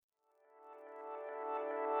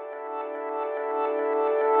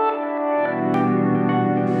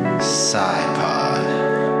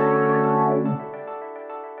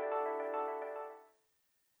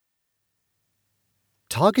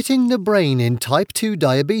Targeting the brain in type 2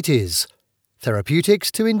 diabetes. Therapeutics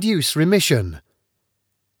to induce remission.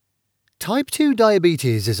 Type 2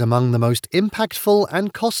 diabetes is among the most impactful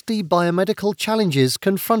and costly biomedical challenges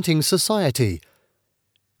confronting society.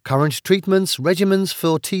 Current treatments regimens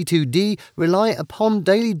for T2D rely upon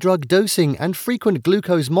daily drug dosing and frequent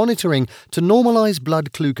glucose monitoring to normalize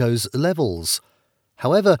blood glucose levels.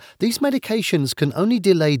 However, these medications can only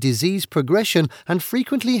delay disease progression and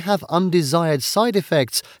frequently have undesired side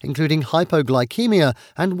effects, including hypoglycemia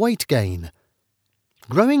and weight gain.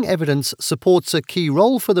 Growing evidence supports a key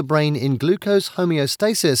role for the brain in glucose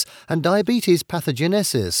homeostasis and diabetes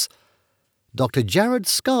pathogenesis. Dr. Jared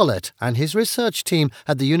Scarlett and his research team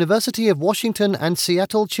at the University of Washington and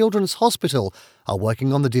Seattle Children's Hospital are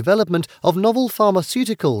working on the development of novel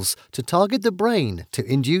pharmaceuticals to target the brain to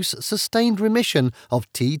induce sustained remission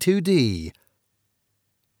of T2D.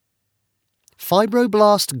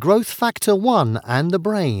 Fibroblast growth factor 1 and the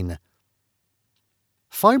brain.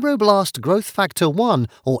 Fibroblast growth factor 1,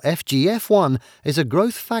 or FGF1, is a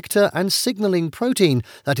growth factor and signaling protein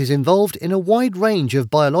that is involved in a wide range of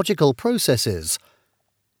biological processes.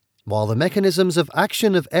 While the mechanisms of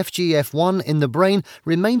action of FGF1 in the brain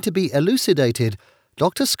remain to be elucidated,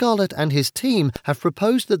 Dr. Scarlett and his team have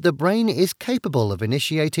proposed that the brain is capable of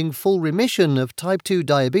initiating full remission of type 2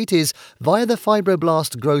 diabetes via the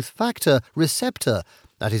fibroblast growth factor receptor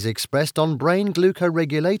that is expressed on brain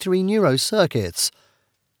glucoregulatory neurocircuits.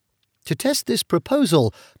 To test this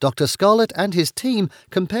proposal, Dr. Scarlett and his team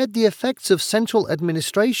compared the effects of central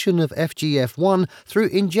administration of FGF1 through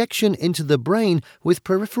injection into the brain with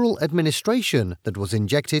peripheral administration that was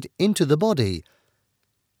injected into the body.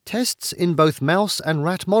 Tests in both mouse and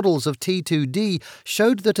rat models of T2D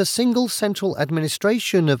showed that a single central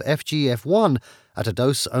administration of FGF1, at a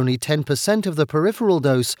dose only 10% of the peripheral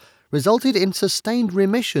dose, resulted in sustained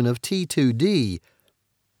remission of T2D.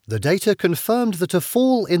 The data confirmed that a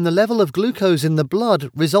fall in the level of glucose in the blood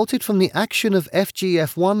resulted from the action of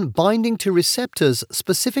FGF1 binding to receptors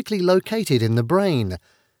specifically located in the brain.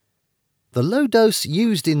 The low dose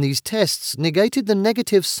used in these tests negated the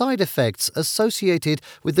negative side effects associated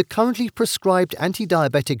with the currently prescribed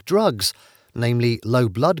anti-diabetic drugs, namely low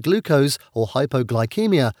blood glucose or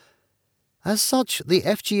hypoglycemia. As such, the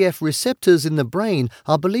FGF receptors in the brain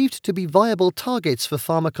are believed to be viable targets for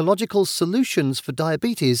pharmacological solutions for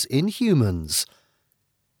diabetes in humans.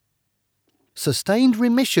 Sustained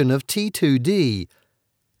remission of T2D.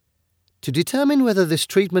 To determine whether this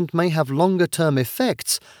treatment may have longer-term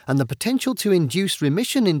effects and the potential to induce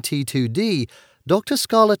remission in T2D, Dr.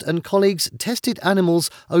 Scarlett and colleagues tested animals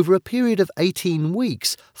over a period of 18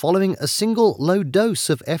 weeks following a single low dose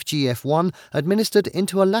of FGF1 administered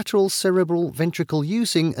into a lateral cerebral ventricle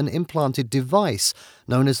using an implanted device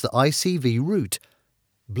known as the ICV route.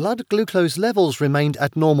 Blood glucose levels remained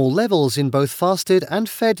at normal levels in both fasted and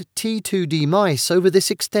fed T2D mice over this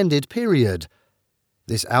extended period.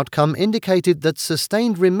 This outcome indicated that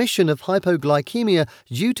sustained remission of hypoglycemia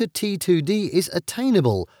due to T2D is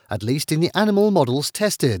attainable, at least in the animal models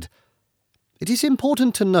tested. It is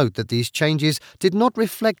important to note that these changes did not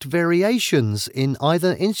reflect variations in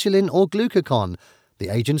either insulin or glucagon, the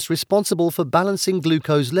agents responsible for balancing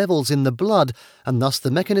glucose levels in the blood, and thus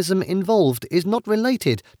the mechanism involved is not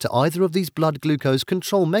related to either of these blood glucose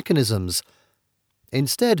control mechanisms.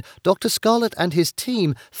 Instead, Dr. Scarlett and his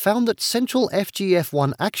team found that central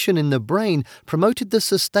FGF1 action in the brain promoted the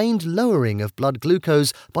sustained lowering of blood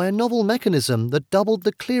glucose by a novel mechanism that doubled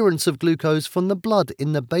the clearance of glucose from the blood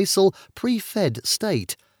in the basal, pre-fed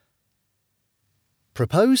state.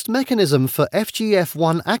 Proposed mechanism for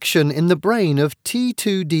FGF1 action in the brain of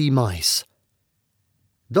T2D mice.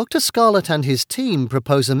 Dr. Scarlett and his team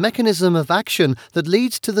propose a mechanism of action that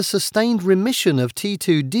leads to the sustained remission of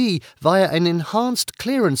T2D via an enhanced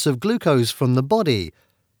clearance of glucose from the body.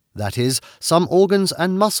 That is, some organs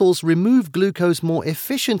and muscles remove glucose more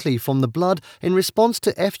efficiently from the blood in response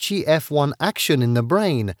to FGF1 action in the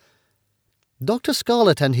brain. Dr.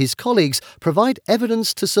 Scarlett and his colleagues provide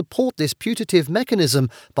evidence to support this putative mechanism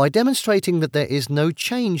by demonstrating that there is no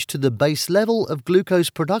change to the base level of glucose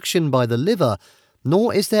production by the liver,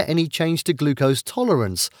 nor is there any change to glucose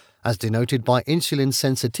tolerance, as denoted by insulin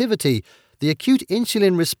sensitivity, the acute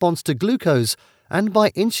insulin response to glucose, and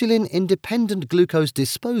by insulin-independent glucose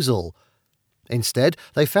disposal. Instead,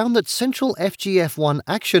 they found that central FGF1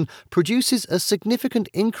 action produces a significant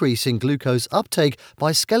increase in glucose uptake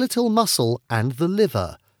by skeletal muscle and the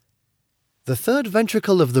liver. The third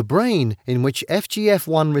ventricle of the brain, in which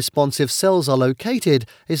FGF1 responsive cells are located,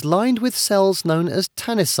 is lined with cells known as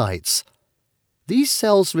tanycytes. These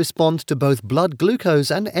cells respond to both blood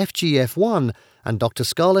glucose and FGF1, and Dr.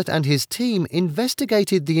 Scarlett and his team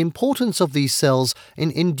investigated the importance of these cells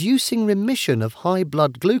in inducing remission of high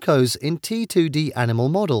blood glucose in T2D animal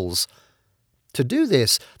models. To do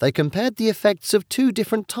this, they compared the effects of two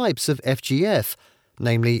different types of FGF,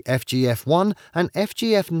 namely FGF1 and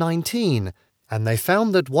FGF19, and they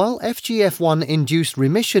found that while FGF1 induced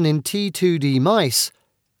remission in T2D mice,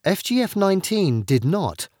 FGF19 did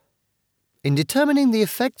not. In determining the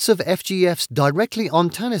effects of FGFs directly on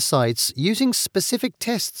tanocytes using specific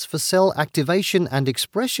tests for cell activation and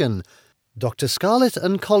expression, Dr. Scarlett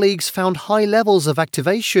and colleagues found high levels of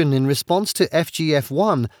activation in response to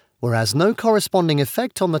FGF1, whereas no corresponding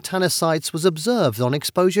effect on the tanocytes was observed on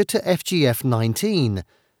exposure to FGF19.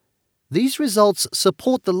 These results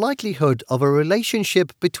support the likelihood of a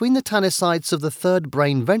relationship between the tanocytes of the third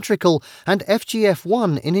brain ventricle and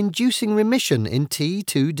FGF1 in inducing remission in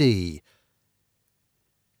T2D.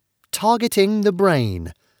 Targeting the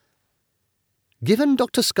brain. Given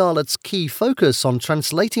Dr. Scarlett's key focus on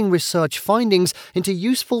translating research findings into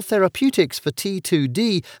useful therapeutics for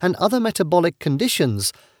T2D and other metabolic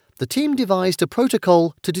conditions, the team devised a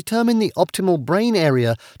protocol to determine the optimal brain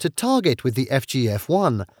area to target with the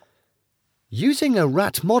FGF1. Using a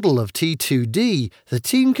rat model of T2D, the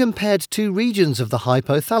team compared two regions of the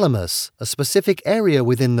hypothalamus, a specific area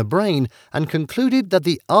within the brain, and concluded that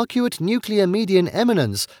the arcuate nuclear median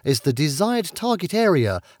eminence is the desired target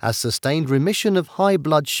area as sustained remission of high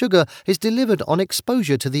blood sugar is delivered on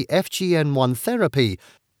exposure to the FGN1 therapy,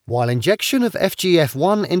 while injection of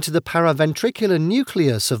FGF1 into the paraventricular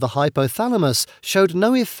nucleus of the hypothalamus showed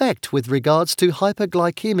no effect with regards to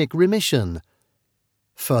hyperglycemic remission.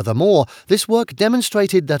 Furthermore, this work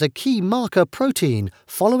demonstrated that a key marker protein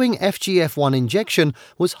following FGF1 injection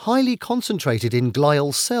was highly concentrated in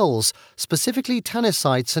glial cells, specifically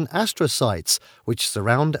tanocytes and astrocytes, which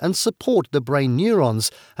surround and support the brain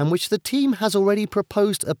neurons, and which the team has already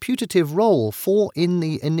proposed a putative role for in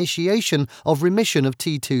the initiation of remission of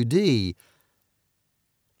T2D.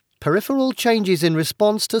 Peripheral changes in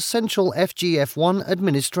response to central FGF1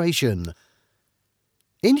 administration.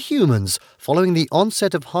 In humans, following the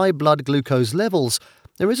onset of high blood glucose levels,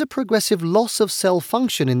 there is a progressive loss of cell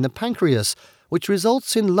function in the pancreas, which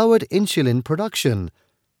results in lowered insulin production.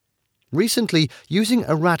 Recently, using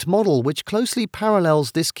a rat model which closely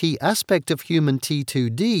parallels this key aspect of human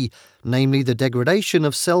T2D, namely the degradation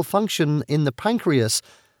of cell function in the pancreas,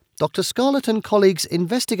 Dr. Scarlett and colleagues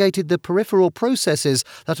investigated the peripheral processes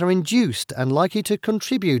that are induced and likely to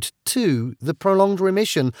contribute to the prolonged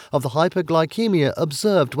remission of the hyperglycemia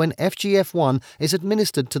observed when FGF1 is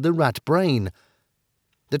administered to the rat brain.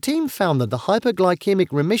 The team found that the hyperglycemic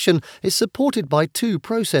remission is supported by two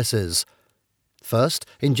processes. First,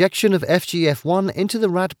 injection of FGF1 into the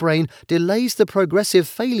rat brain delays the progressive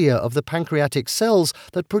failure of the pancreatic cells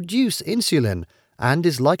that produce insulin, and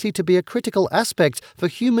is likely to be a critical aspect for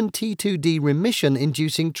human T2D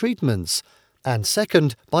remission-inducing treatments. And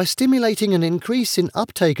second, by stimulating an increase in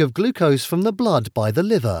uptake of glucose from the blood by the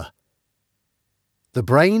liver. The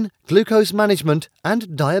brain, glucose management,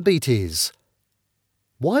 and diabetes.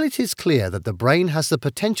 While it is clear that the brain has the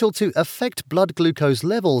potential to affect blood glucose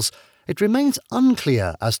levels, it remains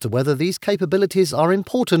unclear as to whether these capabilities are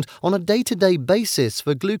important on a day-to-day basis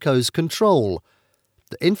for glucose control.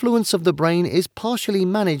 The influence of the brain is partially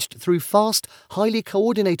managed through fast, highly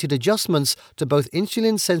coordinated adjustments to both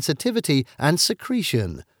insulin sensitivity and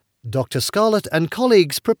secretion. Dr. Scarlett and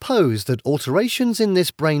colleagues propose that alterations in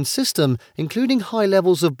this brain system, including high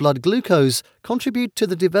levels of blood glucose, contribute to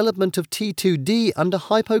the development of T2D under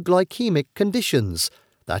hypoglycemic conditions,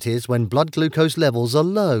 that is, when blood glucose levels are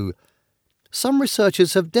low. Some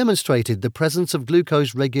researchers have demonstrated the presence of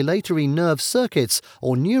glucose regulatory nerve circuits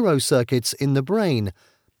or neurocircuits in the brain.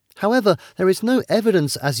 However, there is no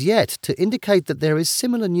evidence as yet to indicate that there is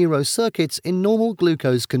similar neurocircuits in normal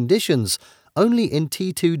glucose conditions, only in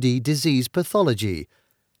T2D disease pathology.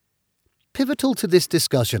 Pivotal to this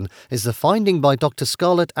discussion is the finding by Dr.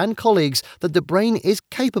 Scarlett and colleagues that the brain is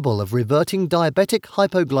capable of reverting diabetic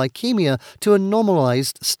hypoglycemia to a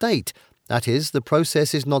normalized state. That is, the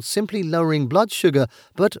process is not simply lowering blood sugar,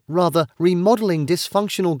 but rather remodeling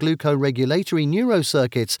dysfunctional glucoregulatory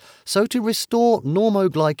neurocircuits so to restore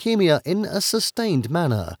normoglycemia in a sustained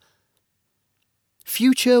manner.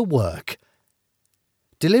 Future work.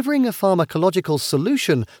 Delivering a pharmacological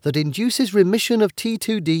solution that induces remission of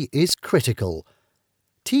T2D is critical.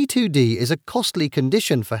 T2D is a costly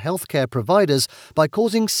condition for healthcare providers by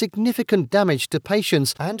causing significant damage to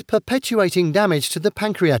patients and perpetuating damage to the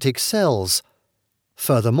pancreatic cells.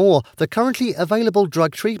 Furthermore, the currently available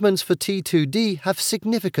drug treatments for T2D have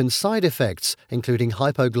significant side effects, including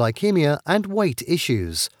hypoglycemia and weight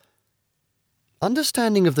issues.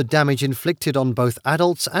 Understanding of the damage inflicted on both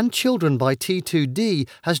adults and children by T2D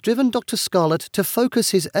has driven Dr. Scarlett to focus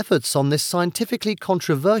his efforts on this scientifically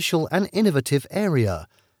controversial and innovative area.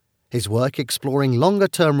 His work exploring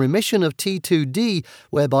longer-term remission of T2D,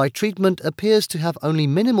 whereby treatment appears to have only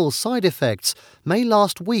minimal side effects, may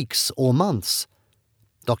last weeks or months.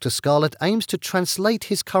 Dr. Scarlett aims to translate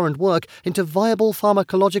his current work into viable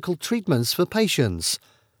pharmacological treatments for patients.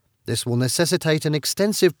 This will necessitate an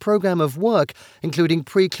extensive program of work, including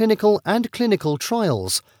preclinical and clinical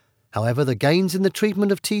trials. However, the gains in the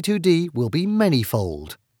treatment of T2D will be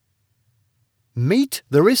manifold. Meet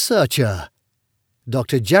the researcher.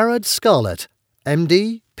 Dr. Jared Scarlett,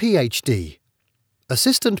 MD, PhD.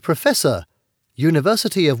 Assistant Professor,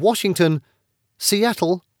 University of Washington,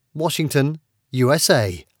 Seattle, Washington,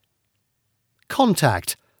 USA.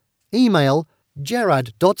 Contact. Email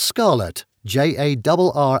jarad.scarlett,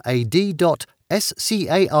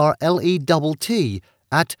 jarrad.scarlett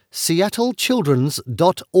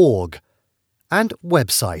 @seattlechildrens.org, and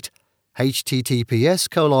website